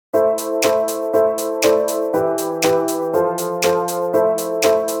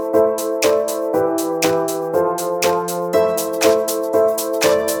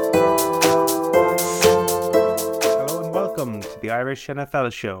Irish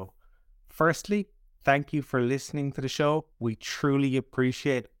NFL show. Firstly, thank you for listening to the show. We truly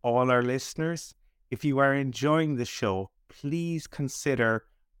appreciate all our listeners. If you are enjoying the show, please consider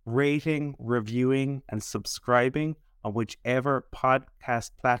rating, reviewing, and subscribing on whichever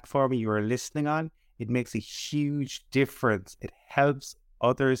podcast platform you are listening on. It makes a huge difference. It helps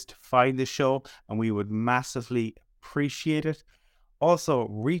others to find the show, and we would massively appreciate it. Also,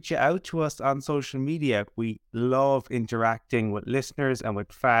 reach out to us on social media. We love interacting with listeners and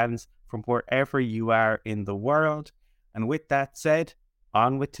with fans from wherever you are in the world. And with that said,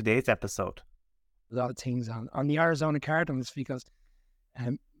 on with today's episode. A lot of things on the Arizona Cardinals because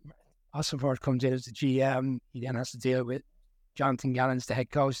Ossenford comes in as the GM. He then has to deal with Jonathan Gannon as the head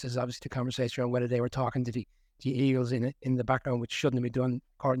coach. There's obviously the conversation around whether they were talking to the Eagles in the background, which shouldn't have been done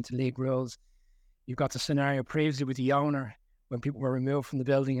according to league rules. You've got the scenario previously with the owner when people were removed from the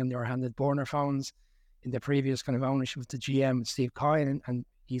building and they were handed burner phones in the previous kind of ownership of the GM, Steve Coyne, and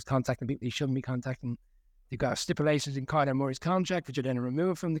he's contacting people he shouldn't be contacting. They've got stipulations in Kyler Murray's contract, which are then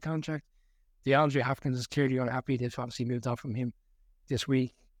removed from the contract. DeAndre Hopkins is clearly unhappy. They've obviously moved on from him this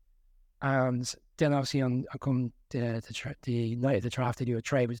week. And then obviously on the night of the draft, they do a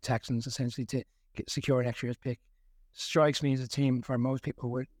trade with the Texans essentially to secure an extra year's pick. Strikes me as a team for most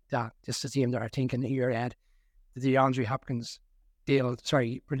people with that, just a team that are thinking a year ahead. The DeAndre Hopkins deal,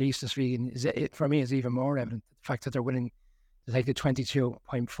 release this week, for me is even more evident. The fact that they're willing to take the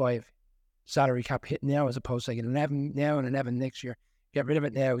 22.5 salary cap hit now as opposed to like an 11 now and an 11 next year. Get rid of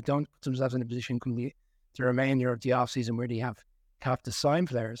it now. Don't put themselves in a position come the remainder of the offseason where they have cap to sign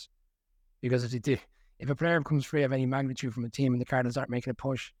players. Because if a player becomes free of any magnitude from a team and the Cardinals aren't making a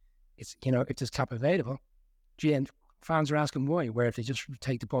push, it's if there's cap available. And fans are asking why. Where if they just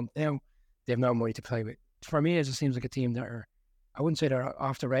take the bump now, they have no money to play with. For me, it just seems like a team that are, I wouldn't say they're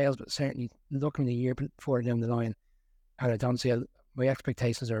off the rails, but certainly looking a year further down the line. And I don't see my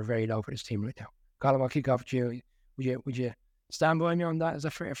expectations are very low for this team right now. Colin, I'll kick off with you. Would you stand by me on that? Is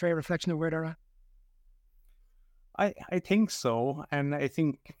that a fair reflection of where they're at? I think so, and I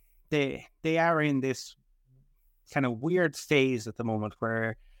think they are in this kind of weird phase at the moment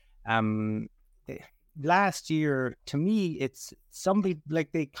where last year, to me, it's somebody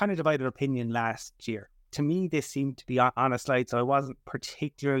like they kind of divided opinion last year. To me, this seemed to be on a slide, so I wasn't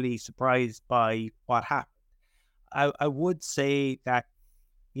particularly surprised by what happened. I would say that,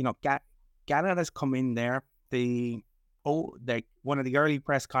 Gannon has come in there. One of the early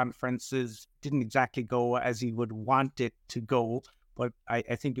press conferences didn't exactly go as he would want it to go, but I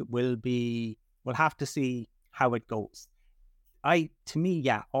think we'll have to see how it goes. To me,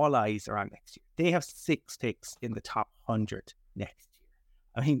 all eyes are on next year. They have 6 picks in the top 100 next year.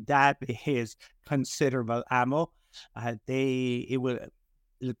 I mean, that is considerable ammo. They're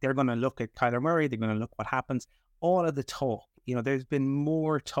going to look at Kyler Murray. They're going to look what happens. All of the talk, there's been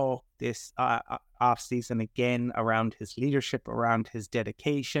more talk this offseason again around his leadership, around his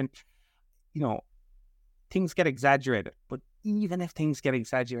dedication. Things get exaggerated, but even if things get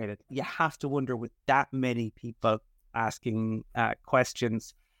exaggerated, you have to wonder with that many people asking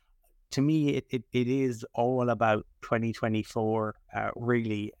questions. To me, it is all about 2024,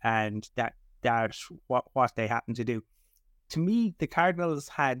 really, and that's what they happen to do. To me, the Cardinals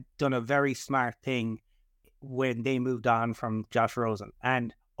had done a very smart thing when they moved on from Josh Rosen,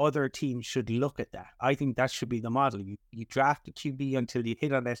 and other teams should look at that. I think that should be the model. You draft a QB until you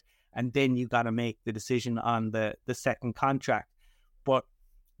hit on it, and then you got to make the decision on the second contract. But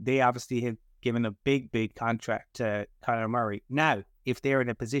they obviously have given a big contract to Kyler Murray. Now, if they're in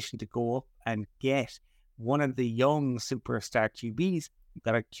a position to go up and get one of the young superstar QBs, you've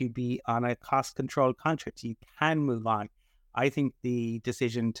got a QB on a cost-controlled contract, you can move on. I think the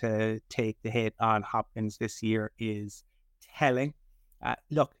decision to take the hit on Hopkins this year is telling.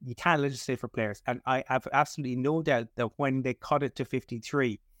 Look, you can't legislate for players, and I have absolutely no doubt that when they cut it to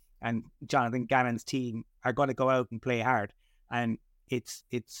 53 and Jonathan Gannon's team are going to go out and play hard, and it's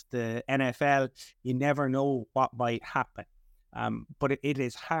the NFL, you never know what might happen. But it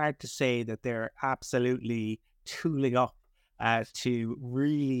is hard to say that they're absolutely tooling up to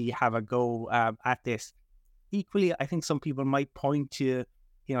really have a go at this. Equally, I think some people might point to,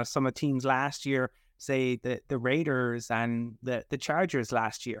 some of the teams last year, say the Raiders and the Chargers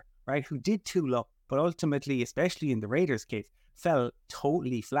last year, right, who did tool up, but ultimately, especially in the Raiders case, fell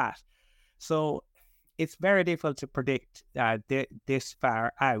totally flat. So it's very difficult to predict this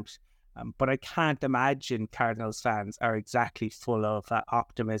far out. But I can't imagine Cardinals fans are exactly full of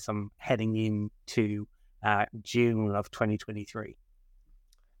optimism heading into June of 2023.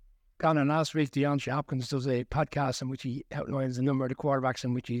 Gannon, last week, DeAndre Hopkins does a podcast in which he outlines a number of the quarterbacks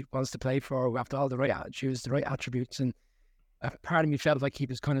in which he wants to play for, who have all the right attitudes, the right attributes. And a part of me felt like he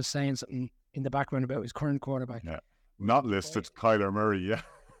was kind of saying something in the background about his current quarterback. Yeah, not listed Kyler Murray. Yeah,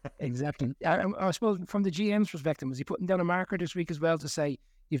 exactly. I suppose from the GM's perspective, was he putting down a marker this week as well to say,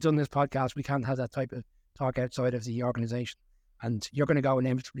 you've done this podcast, we can't have that type of talk outside of the organisation, and you're going to go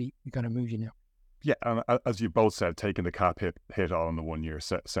inevitably, we're going to move you now. Yeah, and as you both said, taking the cap hit all in the 1 year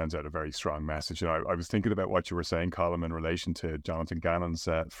sends out a very strong message. And I was thinking about what you were saying, Colin, in relation to Jonathan Gannon's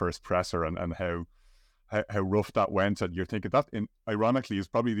first presser and how rough that went. And you're thinking that, ironically, is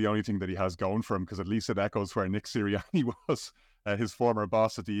probably the only thing that he has going for him, because at least it echoes where Nick Sirianni was, his former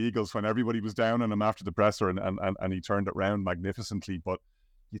boss at the Eagles, when everybody was down on him after the presser, and he turned it round magnificently. But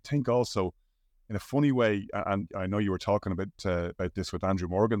you think also, in a funny way, and I know you were talking about this with Andrew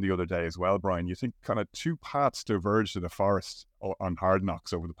Morgan the other day as well, Brian, you think kind of two paths diverged in the forest on Hard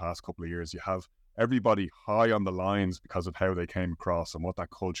Knocks over the past couple of years. You have everybody high on the lines because of how they came across and what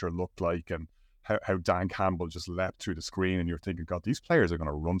that culture looked like, and how Dan Campbell just leapt through the screen, and you're thinking, God, these players are going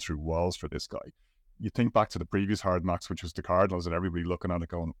to run through walls for this guy. You think back to the previous Hard Knocks, which was the Cardinals, and everybody looking at it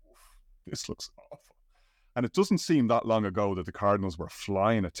going, this looks awful. And it doesn't seem that long ago that the Cardinals were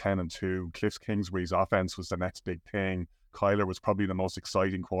flying at 10-2. Cliff Kingsbury's offense was the next big thing. Kyler was probably the most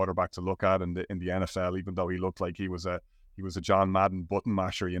exciting quarterback to look at in the NFL, even though he looked like he was a John Madden button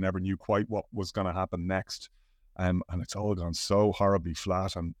masher. You never knew quite what was going to happen next. And it's all gone so horribly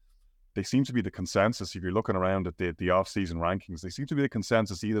flat. And they seem to be the consensus, if you're looking around at the off-season rankings, they seem to be the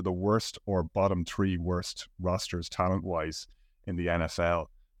consensus either the worst or bottom three worst rosters talent-wise in the NFL.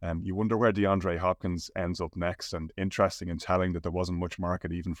 You wonder where DeAndre Hopkins ends up next, and interesting and telling that there wasn't much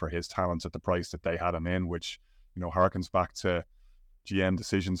market even for his talents at the price that they had him in, which, harkens back to GM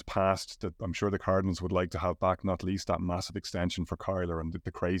decisions past that I'm sure the Cardinals would like to have back, not least that massive extension for Kyler and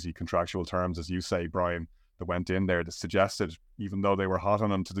the crazy contractual terms, as you say, Brian, that went in there that suggested, even though they were hot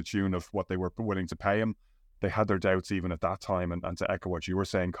on him to the tune of what they were willing to pay him, they had their doubts even at that time. And to echo what you were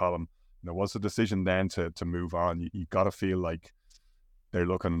saying, Colin, was the decision then to move on. You got to feel like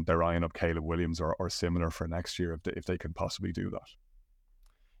they're eyeing up Caleb Williams or similar for next year if they can possibly do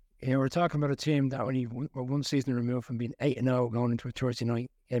that. We're talking about a team that only were one season removed from being 8-0 going into a Thursday night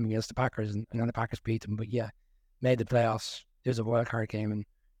game against the Packers, and then the Packers beat them. But yeah, made the playoffs. There's a wild card game, and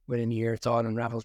within a year, it's all unravels.